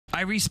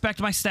I respect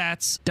my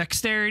stats.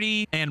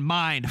 Dexterity and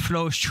mind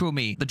flows through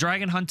me. The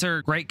Dragon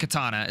Hunter Great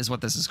Katana is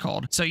what this is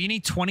called. So you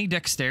need 20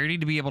 dexterity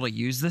to be able to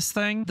use this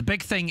thing. The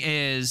big thing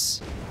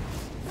is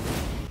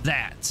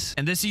that,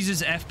 and this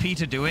uses FP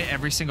to do it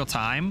every single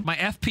time. My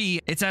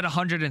FP, it's at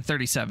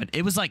 137.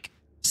 It was like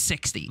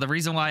 60. The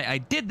reason why I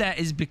did that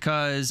is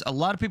because a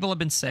lot of people have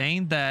been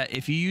saying that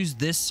if you use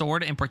this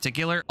sword in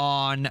particular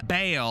on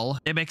Bale,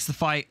 it makes the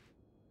fight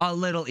a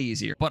little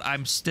easier. But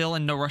I'm still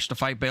in no rush to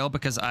fight Bale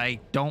because I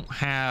don't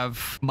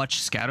have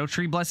much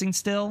Scadutree blessing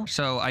still.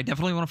 So I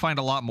definitely want to find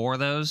a lot more of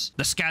those.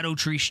 The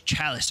Scadutree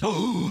chalice.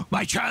 Oh,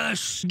 my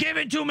chalice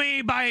given to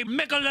me by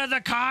Mikola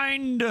the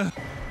Kind.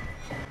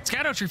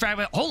 Scadutree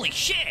fragment. Holy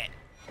shit.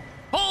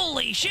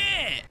 Holy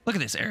shit. Look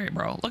at this area,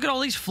 bro. Look at all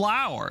these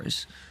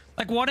flowers.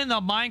 Like, what in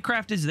the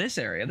Minecraft is this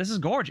area? This is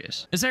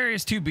gorgeous. This area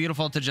is too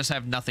beautiful to just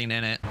have nothing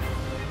in it.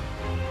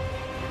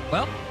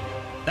 Well,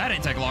 that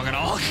didn't take long at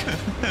all.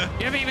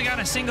 You haven't even got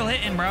a single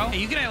hit in, bro.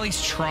 You can at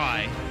least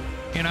try,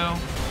 you know?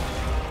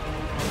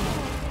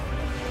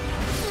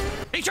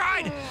 He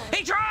tried!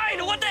 He tried!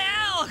 What the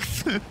hell?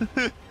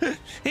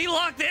 He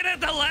locked in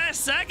at the last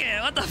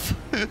second. What the f...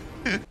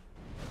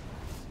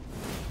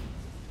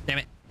 Damn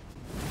it.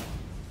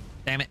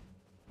 Damn it.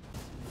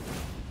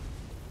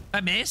 I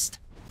missed.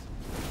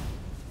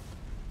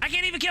 I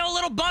can't even kill a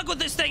little bug with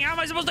this thing. How am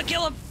I supposed to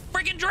kill a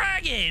freaking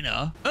dragon?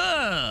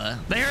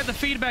 They heard the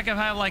feedback of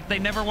how, like, they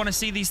never want to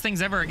see these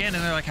things ever again.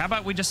 And they're like, how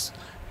about we just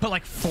put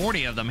like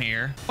 40 of them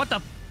here? What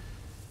the?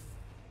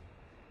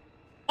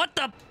 What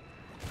the?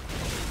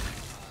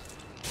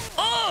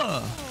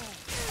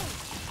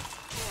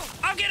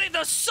 I'm getting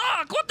the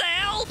suck. What the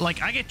hell?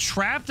 Like, I get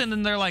trapped and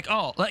then they're like,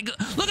 oh, like,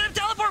 look at him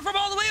teleport from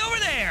all the way over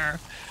there.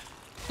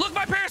 Look,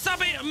 my parents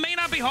may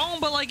not be home,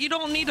 but like, you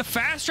don't need to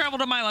fast travel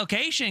to my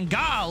location.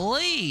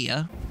 Golly.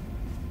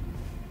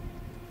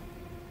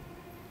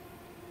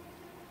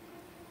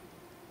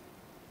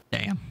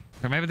 Damn.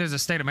 Or maybe there's a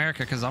State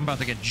America because I'm about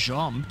to get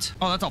jumped.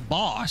 Oh, that's a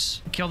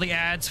boss. Kill the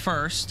ads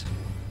first.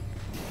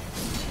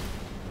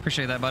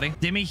 Appreciate that, buddy.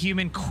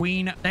 Demi-human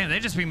queen. Damn, they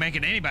just be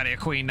making anybody a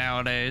queen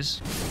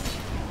nowadays.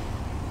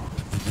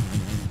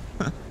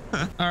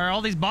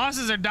 All these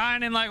bosses are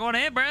dying in like one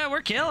hit, bro.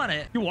 We're killing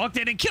it. You walked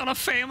in and killed a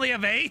family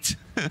of 8.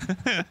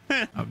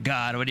 Oh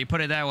God, when you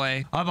put it that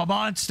way, I'm a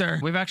monster.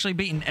 We've actually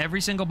beaten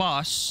every single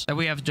boss that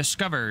we have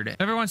discovered.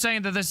 Everyone's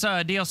saying that this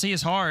DLC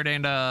is hard,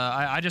 and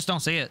I just don't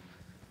see it.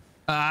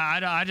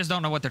 I just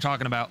don't know what they're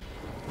talking about.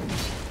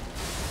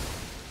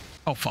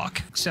 Oh fuck!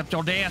 Accept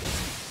your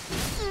death.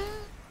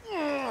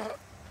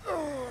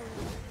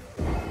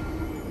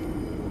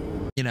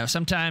 You know,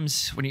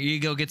 sometimes when your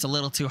ego gets a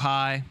little too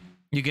high,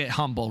 you get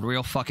humbled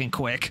real fucking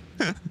quick.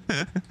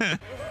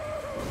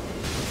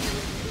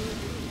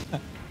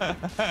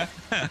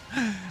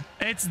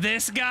 It's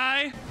this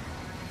guy.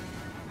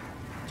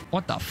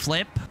 What the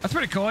flip? That's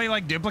pretty cool. He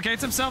like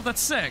duplicates himself. That's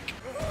sick.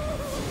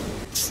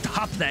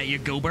 Stop that, you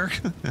goober.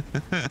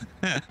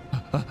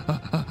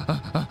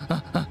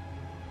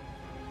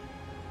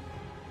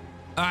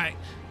 All right,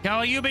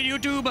 Caluben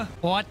YouTube.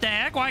 What the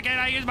heck? Why can't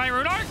I use my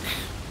rune arc?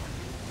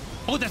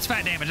 Oh, that's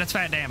fat damage. That's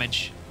fat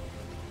damage.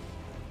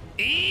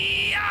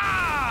 Yeah!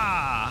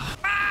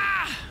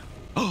 Ah!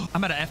 Oh,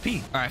 I'm out of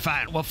FP. All right,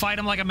 fine. We'll fight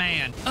him like a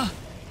man.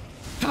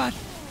 Come on.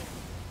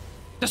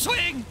 The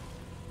swing.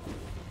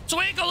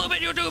 Swing, Caluben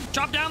YouTube.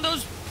 Chop down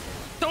those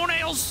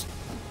toenails.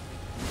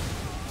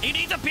 He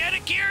needs a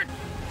pedicure.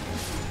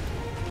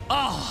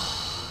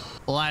 Oh,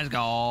 let's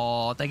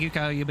go. Thank you,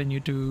 Caluben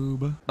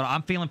YouTube. But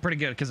I'm feeling pretty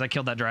good because I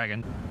killed that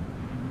dragon.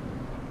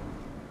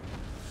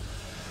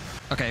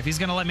 Okay, if he's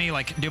gonna let me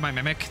like do my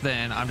mimic,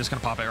 then I'm just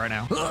gonna pop it right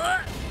now.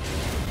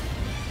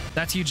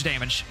 That's huge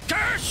damage.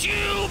 Curse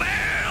you,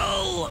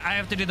 Bale! I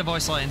have to do the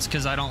voice lines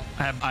because I don't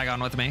have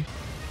Igon with me.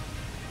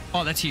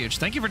 Oh, that's huge.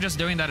 Thank you for just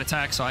doing that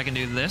attack so I can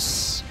do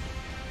this.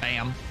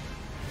 Bam.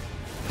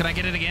 Can I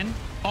get it again?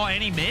 Oh,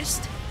 and he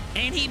missed?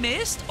 And he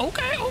missed?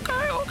 Okay,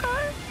 okay,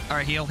 okay. All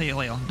right, heal, heal,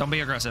 heal. Don't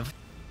be aggressive.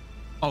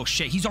 Oh,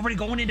 shit. He's already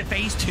going into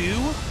phase 2?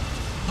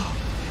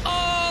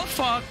 Oh,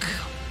 fuck.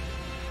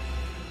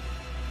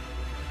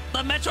 The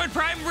Metroid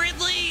Prime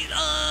Ridley,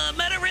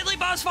 Meta Ridley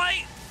boss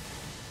fight.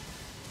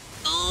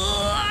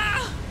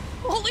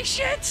 Holy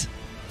shit.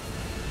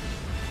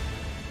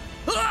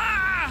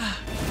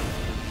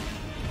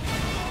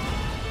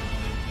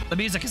 The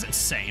music is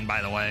insane,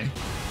 by the way.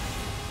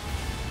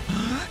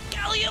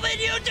 Caluben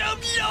YouTube,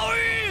 no!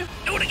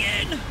 Do it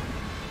again.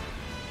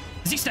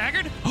 Is he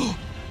staggered?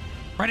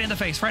 Right in the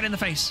face, right in the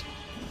face.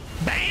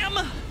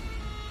 Bam!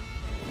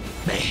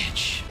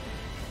 Bitch.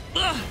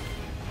 All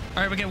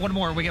right, we get one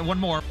more. We get one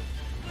more.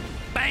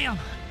 Bam!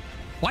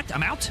 What?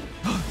 I'm out?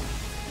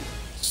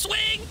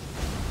 Swing!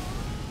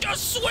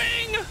 Just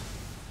swing!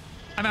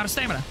 I'm out of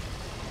stamina.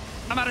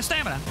 I'm out of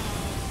stamina.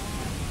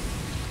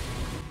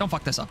 Don't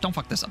fuck this up. Don't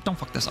fuck this up. Don't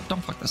fuck this up.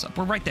 Don't fuck this up.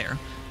 We're right there.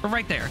 We're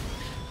right there.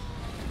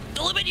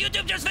 Caluben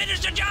YouTube just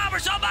finished the job or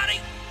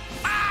somebody!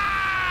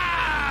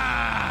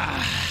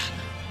 Ah!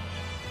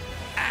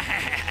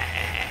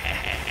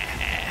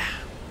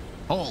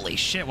 Holy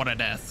shit, what a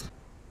death.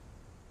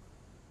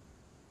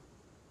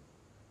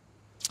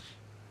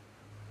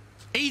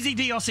 Easy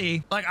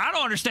DLC. Like, I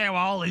don't understand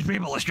why all these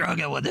people are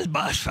struggling with this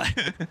boss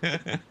fight.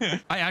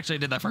 I actually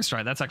did that first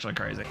try. That's actually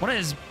crazy. What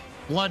is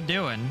Blood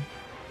doing?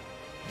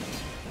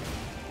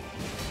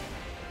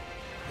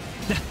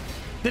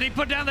 Did he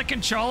put down the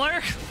controller?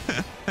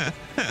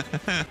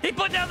 He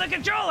put down the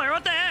controller.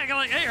 What the heck? I'm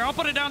like, hey, I'll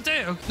put it down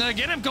too.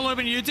 Get him,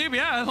 Caluben YouTube.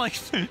 Yeah, like.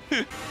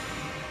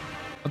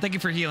 Well, thank you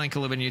for healing,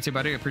 Caluben YouTube.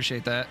 I do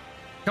appreciate that.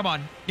 Come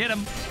on, get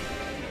him.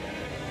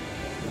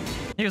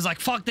 He was like,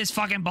 fuck this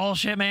fucking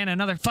bullshit, man.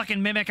 Another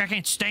fucking mimic. I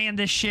can't stand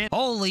this shit.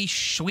 Holy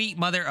sweet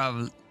mother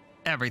of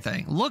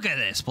everything. Look at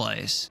this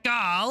place.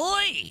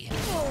 Golly.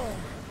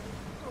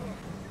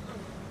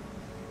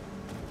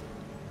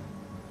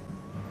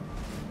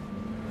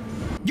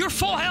 You're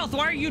full health.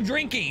 Why are you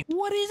drinking?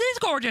 What is this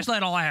gorgeous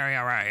little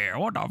area right here?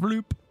 What the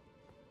bloop?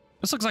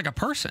 This looks like a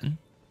person.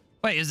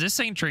 Wait, is this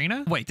Saint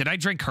Trina? Wait, did I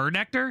drink her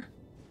nectar?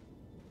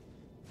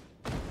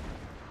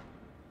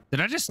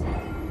 Did I just...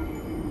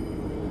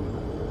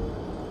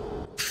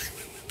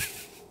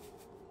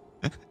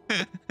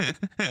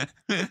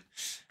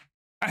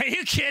 Are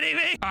you kidding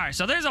me? All right,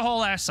 so there's a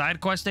whole ass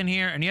side quest in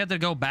here, and you have to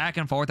go back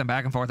and forth and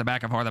back and forth and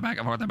back and forth and back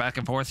and forth and back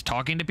and forth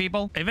talking to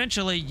people.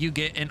 Eventually, you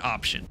get an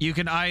option. You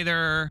can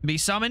either be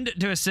summoned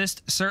to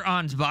assist Sir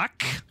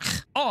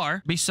Ansbach,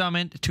 or be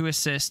summoned to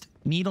assist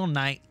Needle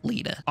Knight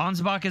Leda.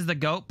 Ansbach is the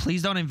GOAT.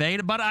 Please don't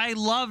invade, but I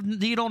love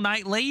Needle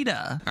Knight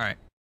Leda. All right,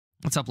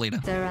 what's up,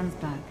 Leda? Sir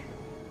Ansbach,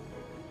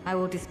 I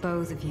will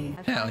dispose of you.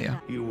 Hell yeah.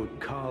 You would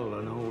cull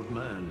an old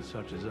man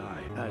such as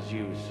I. As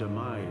you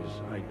surmise,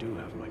 I do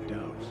have my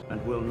doubts,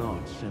 and will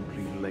not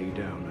simply lay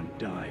down and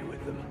die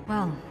with them.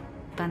 Well,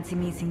 fancy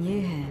meeting you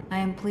here. I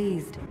am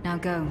pleased. Now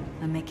go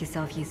and make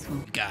yourself useful.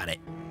 Got it.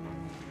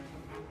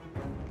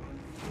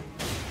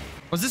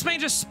 Was this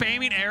man just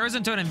spamming arrows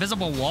into an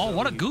invisible wall?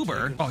 What a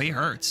goober. Oh, he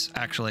hurts,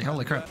 actually.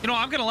 Holy crap. You know,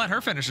 I'm gonna let her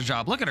finish the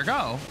job. Look at her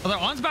go. Although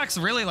Ansbach's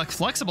really like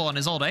flexible in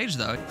his old age,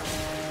 though.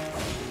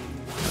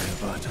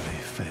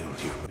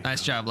 Failed you.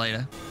 Nice job,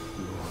 Leda.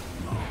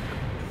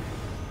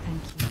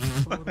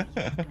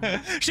 Thank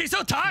you. She's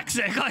so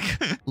toxic. Like,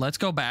 let's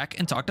go back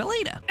and talk to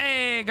Leda.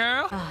 Hey,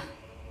 girl. Ah,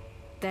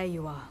 there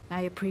you are.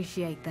 I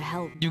appreciate the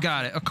help. You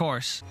got it, of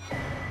course.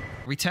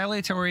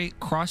 Retaliatory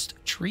crossed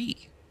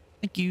tree.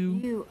 Thank you.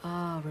 You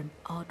are an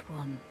odd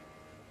one,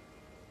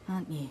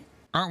 aren't you?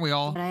 Aren't we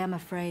all? But I am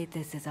afraid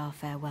this is our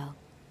farewell.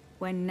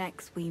 When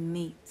next we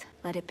meet,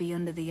 let it be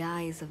under the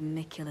eyes of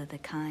Mikula the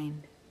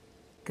Kind.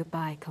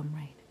 Goodbye,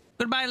 comrade.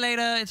 Goodbye,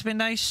 Leda. It's been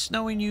nice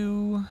knowing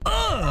you.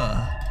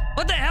 Ugh!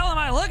 What the hell am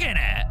I looking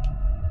at?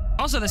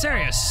 Also, this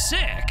area is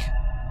sick.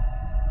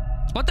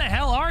 What the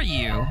hell are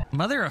you?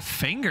 Mother of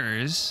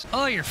fingers?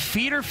 Oh, your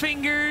feet are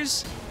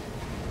fingers?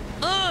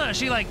 Ugh,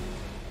 she like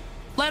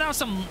let out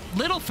some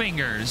little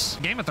fingers.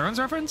 Game of Thrones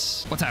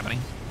reference? What's happening?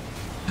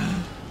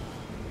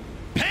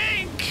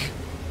 Pink!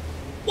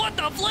 What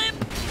the flip?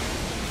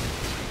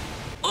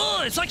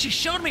 Ugh, it's like she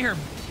showed me her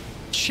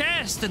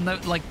chest and the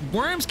like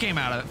worms came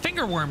out of it.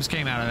 Finger worms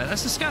came out of it.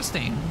 That's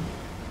disgusting.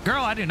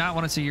 Girl, I do not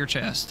want to see your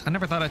chest. I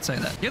never thought I'd say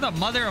that. You're the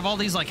mother of all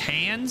these like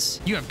hands.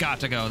 You have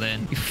got to go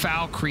then. You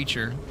foul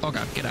creature. Oh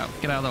God, get out.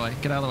 Get out of the way.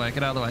 Get out of the way.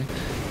 Get out of the way.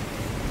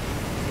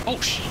 Oh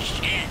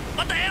shit.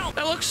 What the hell?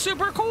 That looks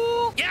super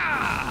cool.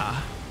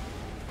 Yeah.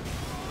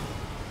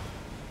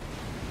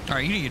 All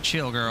right, you need to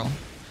chill, girl.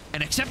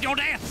 And accept your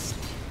death.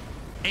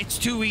 It's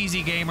too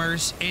easy,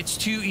 gamers. It's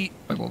too easy.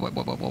 Whoa, whoa,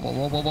 whoa, whoa, whoa,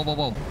 whoa, whoa, whoa, whoa,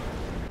 whoa.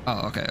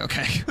 Oh, okay,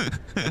 okay.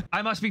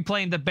 I must be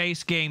playing the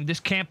base game. This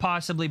can't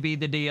possibly be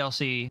the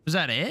DLC. Is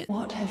that it?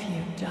 What have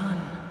you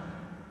done?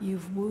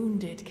 You've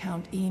wounded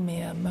Count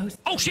Emir most...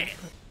 Oh, shit!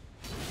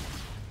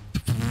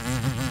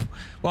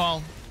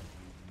 Well,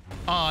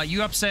 you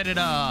upsetted,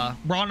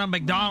 Ronald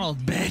McDonald,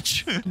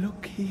 bitch.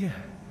 Look here,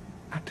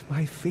 at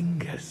my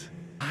fingers.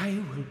 I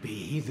will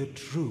be the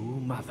true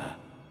mother.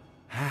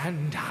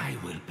 And I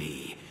will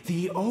be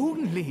the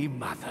only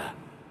mother.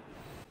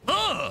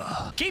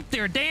 Ugh! Keep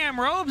their damn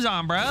robes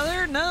on,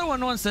 brother. No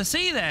one wants to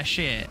see that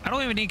shit. I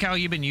don't even need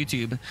Caluben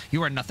YouTube.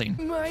 You are nothing.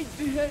 My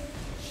dear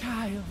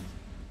child.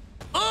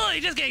 Oh, he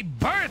just gave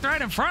birth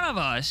right in front of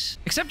us.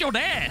 Accept your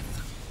death.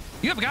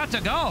 You have got to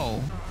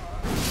go.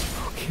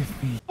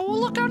 Forgive me. Oh,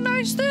 look how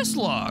nice this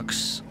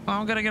looks. Oh,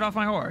 I'm gonna get off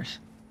my horse.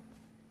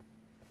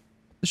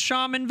 The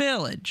Shaman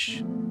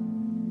Village.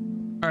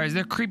 All right, is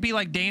there creepy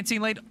like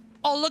dancing lady?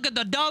 Oh, look at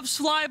the doves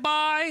fly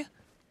by.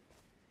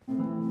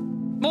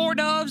 More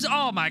doves.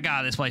 Oh my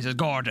God, this place is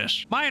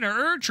gorgeous. Minor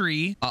Erd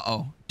Tree.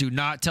 Uh-oh. Do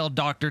not tell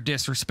Dr.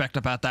 Disrespect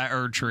about that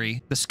Erd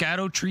Tree. The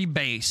Scadutree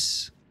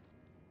base.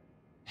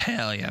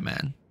 Hell yeah,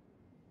 man.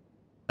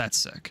 That's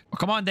sick. Well,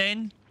 come on,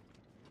 Dane.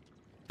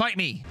 Fight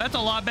me. That's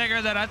a lot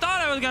bigger than I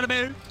thought it was gonna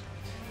be.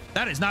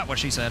 That is not what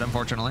she said,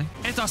 unfortunately.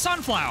 It's a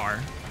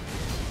sunflower.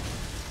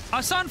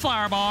 A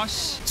sunflower,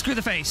 boss. Screw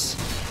the face.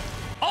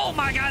 Oh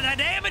my God, that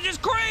damage is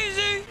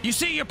crazy. You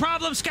see, your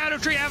problem,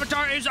 Scadutree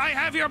avatar, is I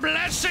have your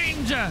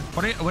blessings.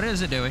 What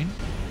is it doing?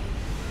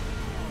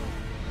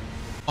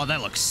 Oh, that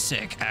looks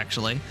sick,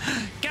 actually.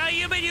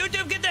 Caluben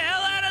YouTube, get the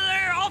hell out of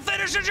there. I'll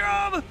finish the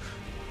job.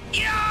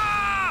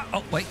 Yeah.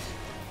 Oh, wait.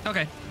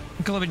 Okay.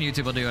 Caluben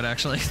YouTube will do it,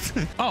 actually.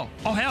 Oh,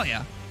 hell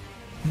yeah.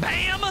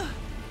 Bam!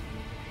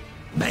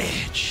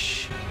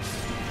 Bitch.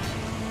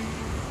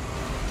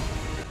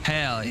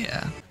 Hell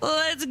yeah.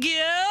 Let's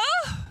go!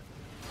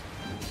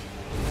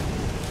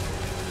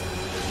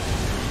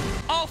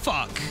 Oh,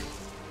 fuck.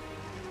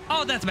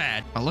 Oh, that's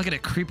bad. Oh, look at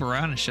it creep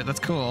around and shit. That's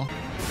cool.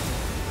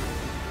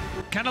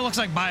 Kind of looks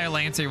like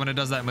Biolancer when it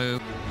does that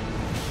move.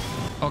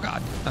 Oh,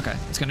 God. Okay.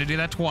 It's going to do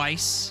that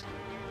twice.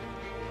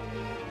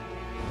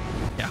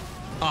 Yeah.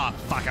 Oh,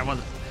 fuck.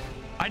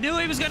 I knew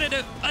he was going to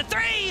do a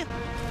 3!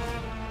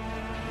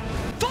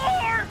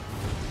 4!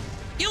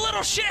 You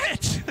little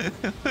shit!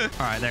 All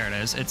right, there it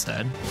is. It's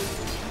dead.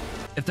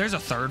 If there's a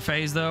third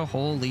phase, though,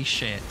 holy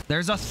shit.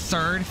 There's a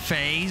third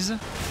phase?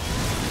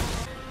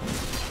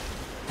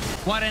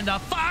 What in the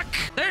fuck?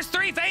 There's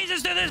 3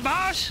 phases to this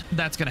boss?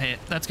 That's gonna hit.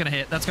 That's gonna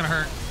hit. That's gonna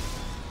hurt.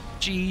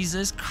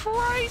 Jesus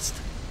Christ.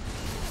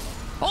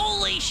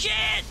 Holy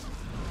shit!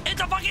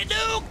 It's a fucking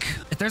nuke!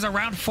 If there's a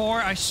round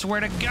 4, I swear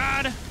to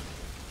God.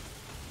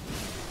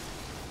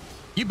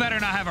 You better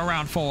not have a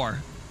round 4.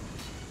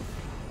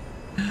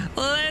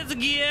 Let's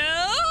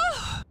go!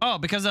 Oh,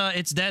 because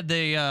it's dead,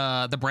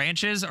 the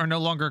branches are no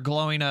longer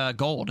glowing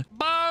gold.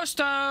 Boss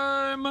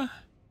time! All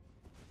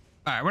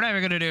right, we're not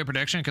even gonna do a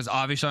prediction because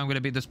obviously I'm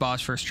gonna beat this boss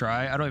first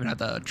try. I don't even have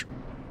to.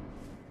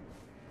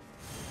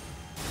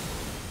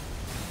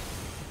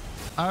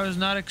 I was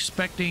not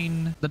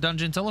expecting the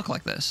dungeon to look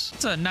like this.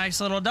 It's a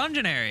nice little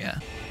dungeon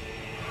area.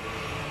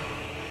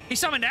 He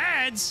summoned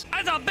ads.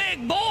 That's a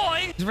big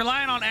boy. He's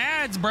relying on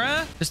ads,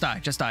 bruh. Just die,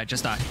 just die,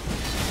 just die.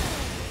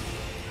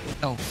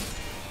 Oh.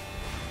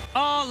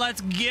 Oh,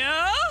 let's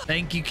go.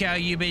 Thank you,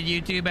 Caluben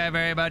YouTube. I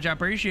very much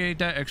appreciate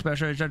that,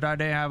 especially since I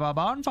didn't have a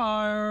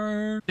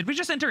bonfire. Did we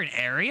just enter an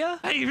area?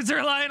 He was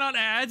relying on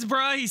ads,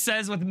 bro. He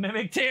says with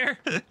mimic tear.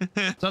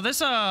 So this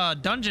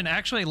dungeon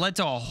actually led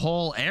to a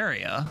whole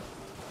area.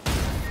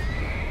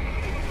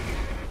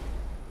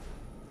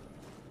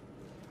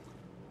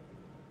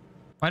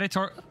 Why did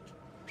What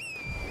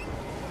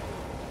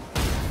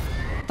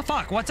the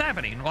fuck? What's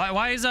happening?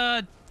 Why is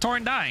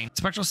Torin dying?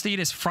 Spectral Steed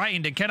is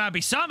frightened and cannot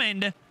be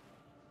summoned.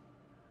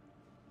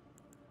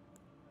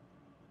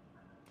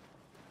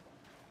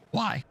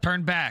 Why?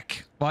 Turn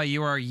back while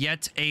you are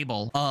yet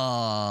able.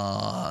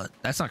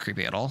 That's not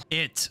creepy at all.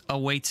 It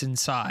awaits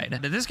inside.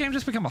 Did this game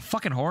just become a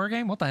fucking horror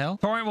game? What the hell?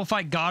 Torin will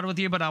fight God with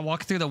you, but I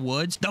walk through the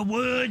woods. The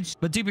woods!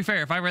 But to be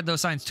fair, if I read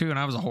those signs too and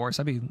I was a horse,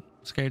 I'd be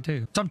scared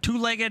too. Some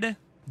two-legged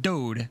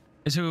dude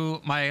is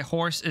who my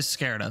horse is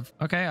scared of.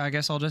 Okay, I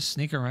guess I'll just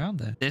sneak around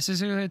then. This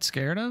is who it's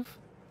scared of?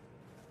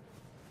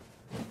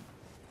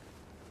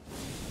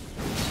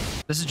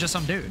 This is just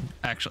some dude,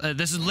 actually.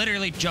 This is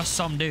literally just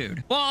some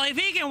dude. Well, if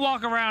he can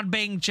walk around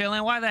being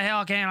chilling, why the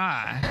hell can't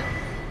I?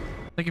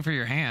 Thank you for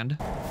your hand.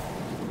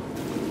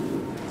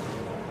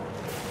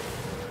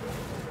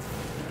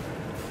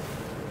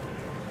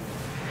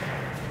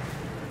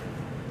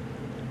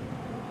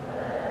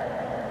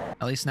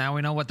 At least now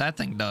we know what that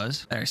thing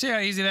does. There, see how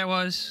easy that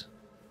was?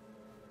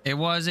 It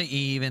wasn't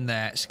even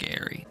that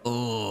scary.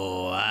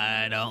 Oh,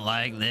 I don't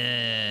like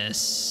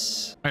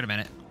this. Wait a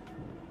minute.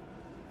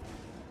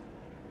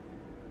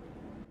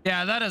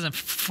 Yeah, that doesn't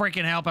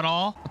freaking help at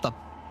all.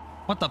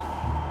 What's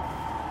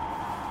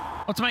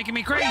making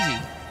me crazy?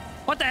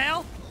 What the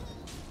hell?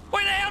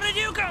 Where the hell did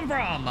you come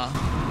from?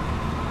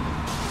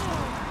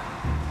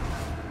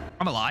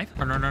 I'm alive.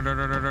 Oh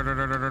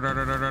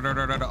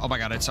my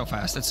God, it's so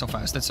fast. It's so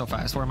fast. It's so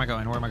fast. Where am I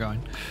going? Where am I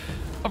going?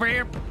 Over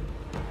here.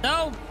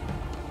 No.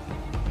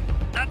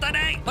 Not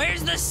today.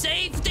 Where's the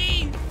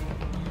safety?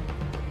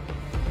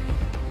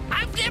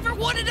 I've never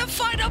wanted to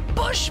fight a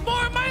bush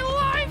more in my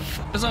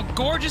life. There's a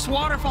gorgeous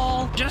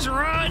waterfall. Just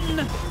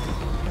run.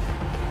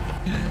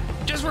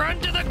 Just run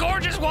to the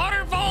gorgeous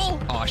waterfall.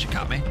 Oh, she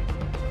caught me.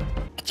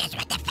 Just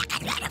run the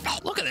fucking waterfall.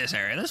 Look at this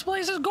area. This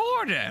place is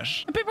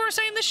gorgeous. And people are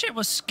saying this shit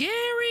was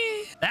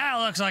scary. That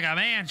looks like a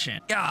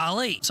mansion.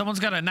 Golly. Someone's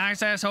got a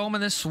nice ass home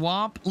in this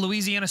swamp,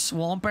 Louisiana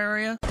swamp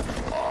area.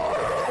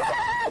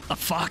 The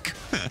fuck?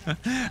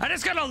 I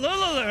just got a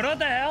lululu. What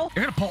the hell?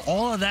 You're gonna pull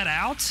all of that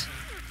out?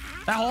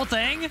 That whole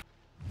thing?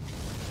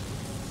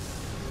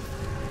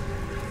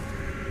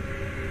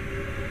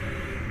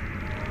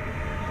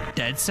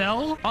 Dead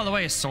Cell? Oh, the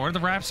way his sword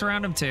wraps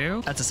around him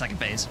too? That's a second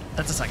phase.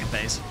 That's a second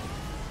phase.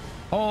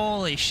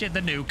 Holy shit, the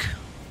nuke.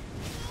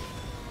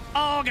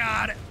 Oh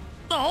God.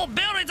 The whole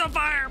building's on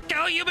fire.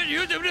 Caluben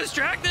YouTube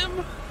distract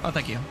them. Oh,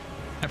 thank you.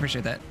 I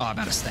appreciate that. Oh, I'm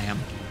out of stam.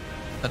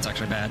 That's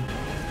actually bad.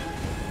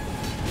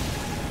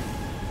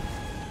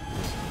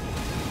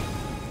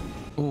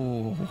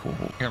 Ooh,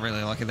 got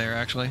really lucky there,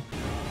 actually.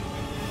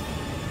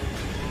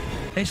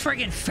 His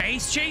freaking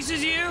face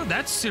chases you?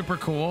 That's super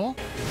cool.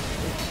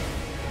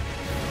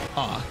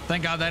 Aw,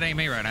 thank God that ain't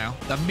me right now.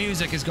 The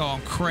music is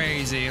going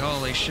crazy.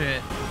 Holy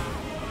shit.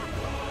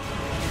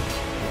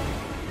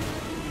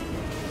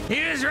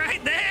 He was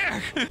right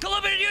there.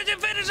 Caluben, you can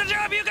finish the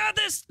job. You got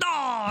this.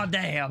 Oh,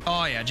 damn.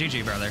 Oh, yeah.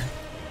 GG, brother.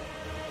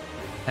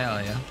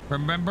 Hell yeah.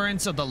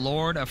 Remembrance of the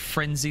Lord of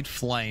Frenzied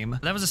Flame.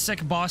 That was a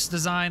sick boss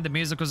design. The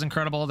music was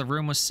incredible. The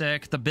room was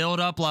sick. The build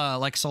up,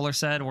 like Solar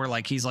said, where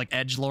like he's like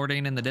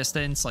edgelording in the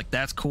distance, like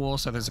that's cool.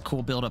 So there's a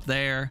cool build up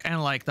there.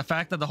 And like the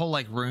fact that the whole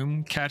like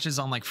room catches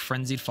on like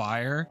frenzied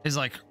fire is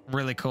like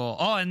really cool.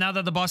 Oh, and now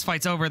that the boss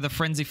fight's over, the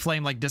frenzied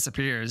flame like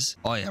disappears.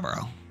 Oh yeah, bro.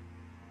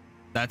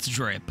 That's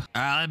drip.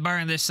 Let's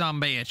burn this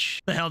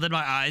sumbitch. The hell did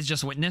my eyes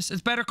just witness?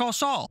 It's Better Call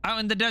Saul out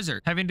in the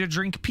desert having to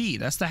drink pee.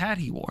 That's the hat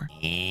he wore.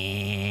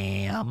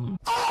 Damn.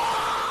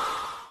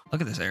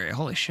 Look at this area.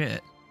 Holy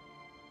shit.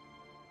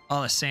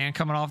 All the sand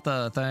coming off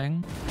the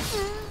thing.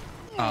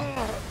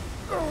 Oh.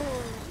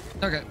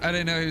 Okay. I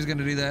didn't know he was going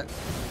to do that.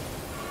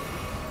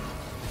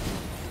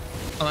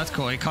 Oh, that's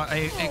cool. He caught.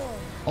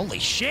 Holy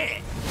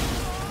shit.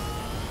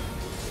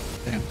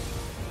 Damn.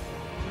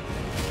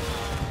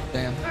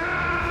 Damn.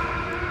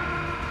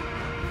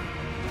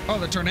 Oh,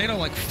 the tornado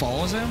like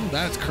follows him?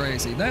 That's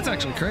crazy. That's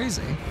actually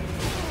crazy.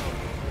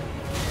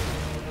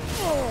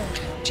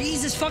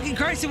 Jesus fucking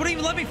Christ. It wouldn't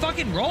even let me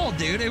fucking roll,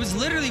 dude. It was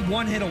literally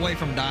one hit away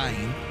from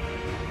dying.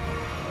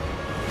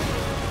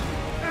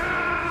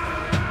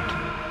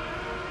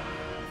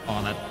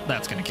 Oh,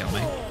 that's gonna kill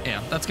me.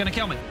 Yeah, that's gonna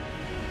kill me.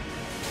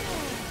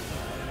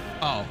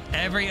 Oh,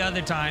 every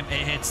other time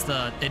it hits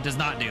it does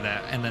not do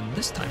that. And then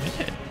this time it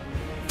did.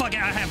 Fuck it,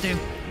 I have to.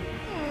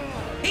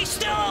 He's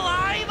still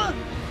alive?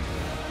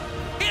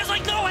 He has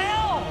like no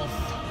health.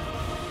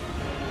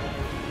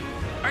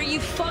 Are you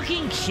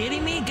fucking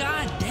kidding me?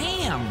 God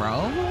damn,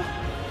 bro.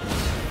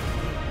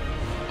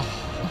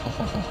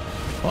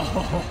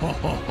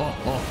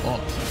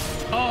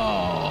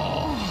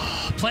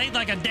 Oh, played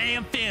like a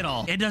damn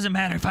fiddle. It doesn't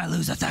matter if I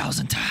lose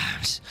 1,000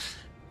 times.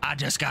 I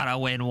just gotta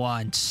win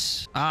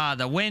once. Ah,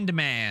 the wind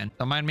man.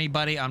 Don't mind me,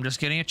 buddy. I'm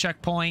just getting a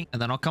checkpoint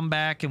and then I'll come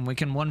back and we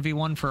can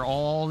 1v1 for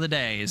all the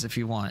days if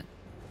you want.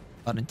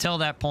 But until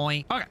that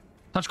point, okay,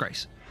 touch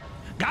grace.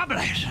 God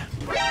bless.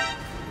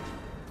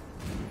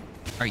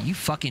 Are you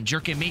fucking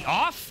jerking me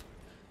off?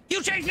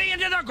 You chased me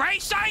into the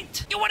grave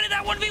site? You wanted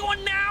that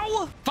 1v1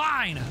 now?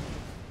 Fine.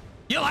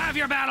 You'll have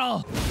your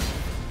battle.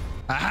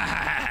 All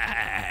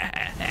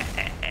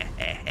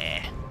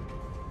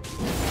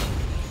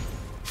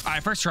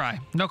right, first try.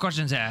 No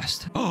questions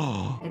asked.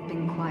 Oh. It'd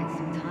been quite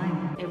some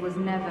time. It was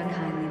never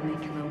kindly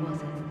Mikula,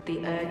 was it?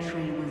 The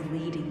Erd-Tree was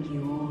leading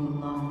you all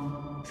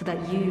along, so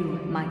that you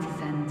might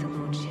ascend to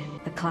lordship.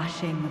 The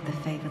clashing of the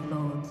favored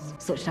lords,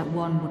 such that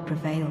one would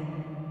prevail.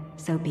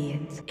 So be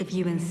it. If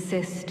you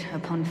insist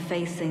upon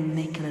facing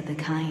Mikula the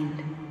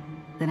Kind,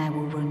 then I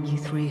will run you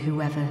through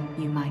whoever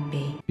you might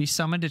be. Be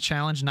summoned to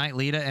challenge Knight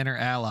Leda and her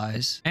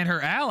allies. And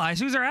her allies?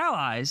 Who's her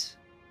allies?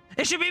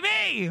 It should be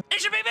me!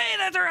 It should be me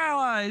that's her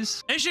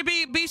allies! It should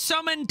be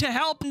summoned to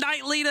help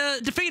Knight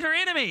Leda defeat her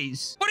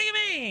enemies! What do you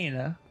mean?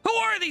 Who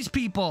are these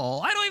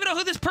people? I don't even know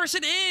who this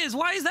person is!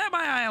 Why is that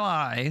my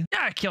ally? Yeah,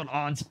 I killed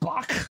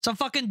Ansbach. Some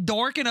fucking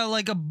dork in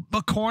a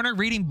corner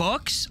reading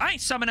books? I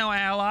ain't summon no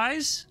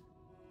allies.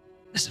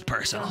 This is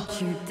personal.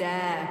 Don't you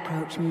dare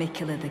approach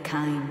Mikula the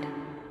Kind.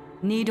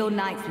 Needle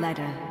Knight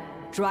Leda,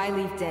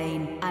 Dryleaf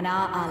Dane, and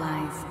our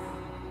allies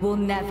will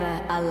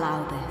never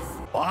allow this.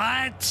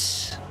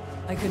 What?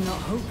 I could not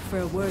hope for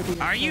a worthy.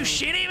 Are you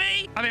shitting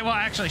me? I mean, well,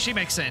 actually, she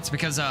makes sense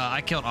because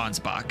I killed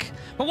Ansbach.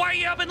 But why are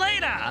you helping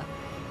Leda?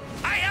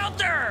 I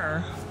helped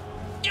her.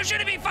 You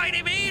shouldn't be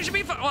fighting me. You should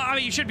be. Well, I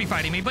mean, you should be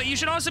fighting me, but you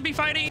should also be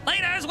fighting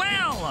Leda as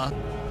well.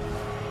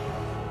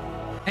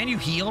 And you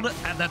healed.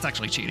 That's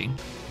actually cheating.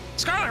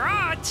 Scarlet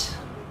Rot.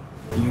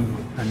 You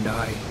and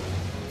I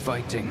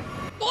fighting.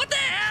 What the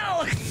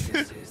hell?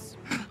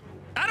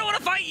 I don't want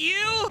to fight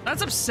you.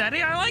 That's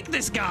upsetting. I like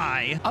this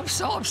guy. I'm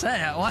so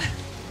upset. What?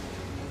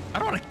 I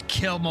don't want to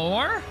kill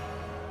more.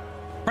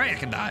 Pray I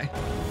can die.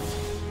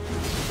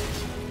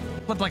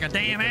 Look like a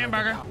damn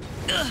hamburger.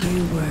 Ugh.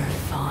 You were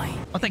fine.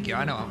 Oh, thank you.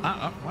 I know.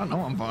 I know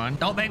I'm fine.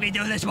 Don't make me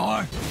do this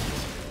more.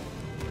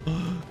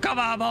 Come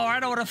on, more. I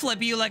don't want to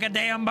flip you like a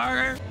damn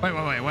burger. Wait.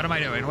 What am I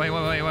doing? Wait.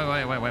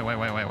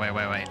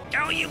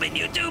 Oh, you been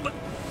YouTube.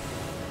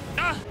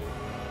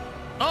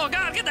 Oh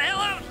God, get the hell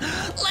out.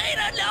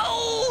 Leda,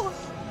 no.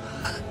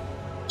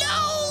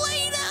 No,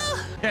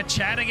 Leda. Yeah,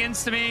 chat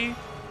against me.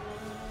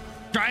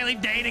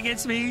 Dryleaf Dane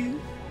against me?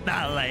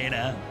 Not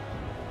Leda.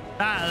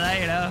 Not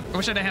Leda. I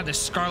wish I didn't have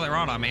this Scarlet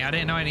Rot on me. I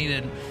didn't know I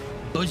needed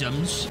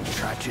bosoms.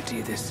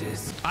 Tragedy this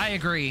is. I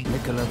agree.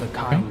 Mikula the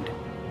Kind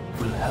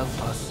will help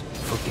us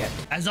forget.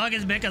 As long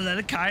as Mikula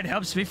the Kind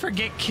helps me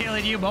forget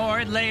killing you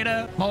more,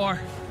 Leda.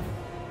 More.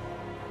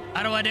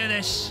 I don't want to do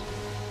this.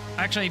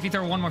 Actually, if you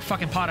throw one more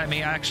fucking pot at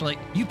me,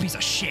 you piece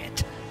of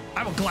shit.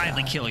 I will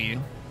gladly kill you.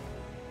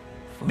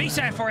 Be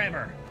sad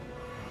forever.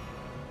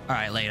 All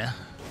right, Leda.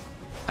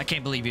 I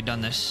can't believe you've done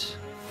this.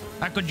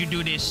 How could you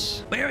do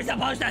this? We were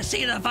supposed to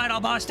see the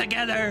final boss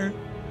together.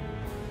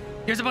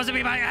 You're supposed to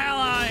be my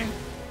ally.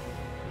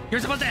 You're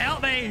supposed to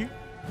help me.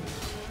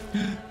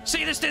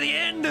 See this to the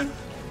end.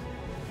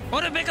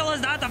 What if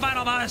Mikula's not the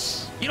final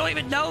boss? You don't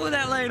even know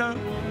that, Leda.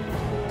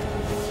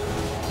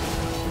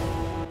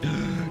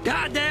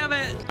 God damn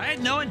it. I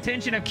had no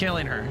intention of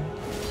killing her.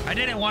 I I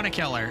didn't want to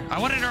kill her.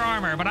 I wanted her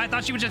armor, but I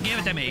thought she would just give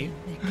it to me.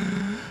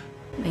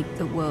 Make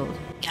the world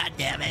God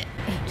damn it.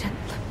 a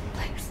gentler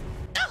place.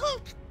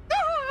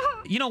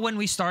 You know, when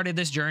we started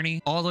this journey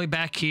all the way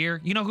back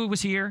here, you know who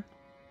was here?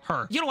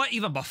 Her. You know what?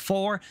 Even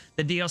before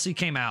the DLC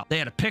came out, they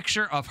had a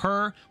picture of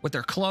her with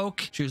her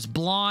cloak. She was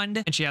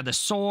blonde and she had the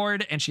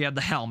sword and she had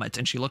the helmet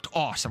and she looked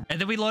awesome. And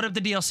then we load up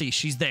the DLC.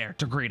 She's there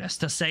to greet us,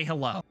 to say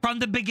hello. From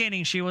the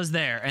beginning, she was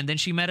there. And then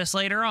she met us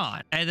later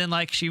on. And then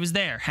like she was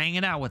there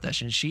hanging out with us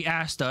and she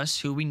asked us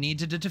who we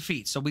needed to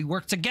defeat. So we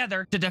worked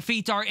together to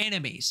defeat our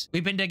enemies.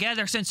 We've been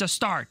together since the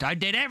start. I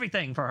did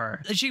everything for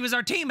her. She was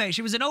our teammate.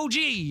 She was an OG.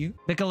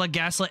 Miquella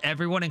gaslit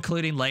everyone,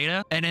 including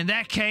Leda. And in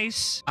that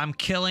case, I'm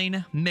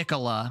killing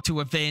Miquella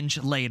to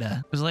avenge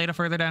Leda. Was Leda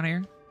further down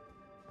here?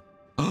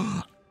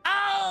 Oh!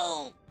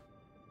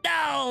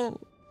 No!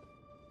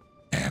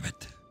 Damn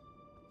it.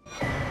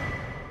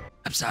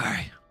 I'm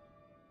sorry.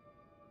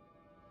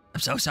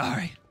 I'm so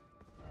sorry.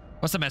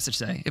 What's the message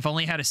say? If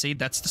only had a seed,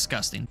 that's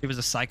disgusting. She was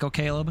a psycho,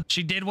 Caleb.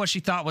 She did what she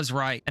thought was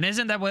right. And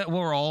isn't that what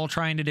we're all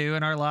trying to do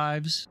in our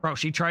lives? Bro,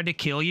 she tried to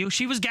kill you.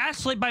 She was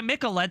gaslit by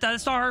Miquella.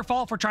 That's not her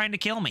fault for trying to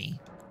kill me.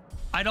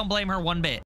 I don't blame her one bit.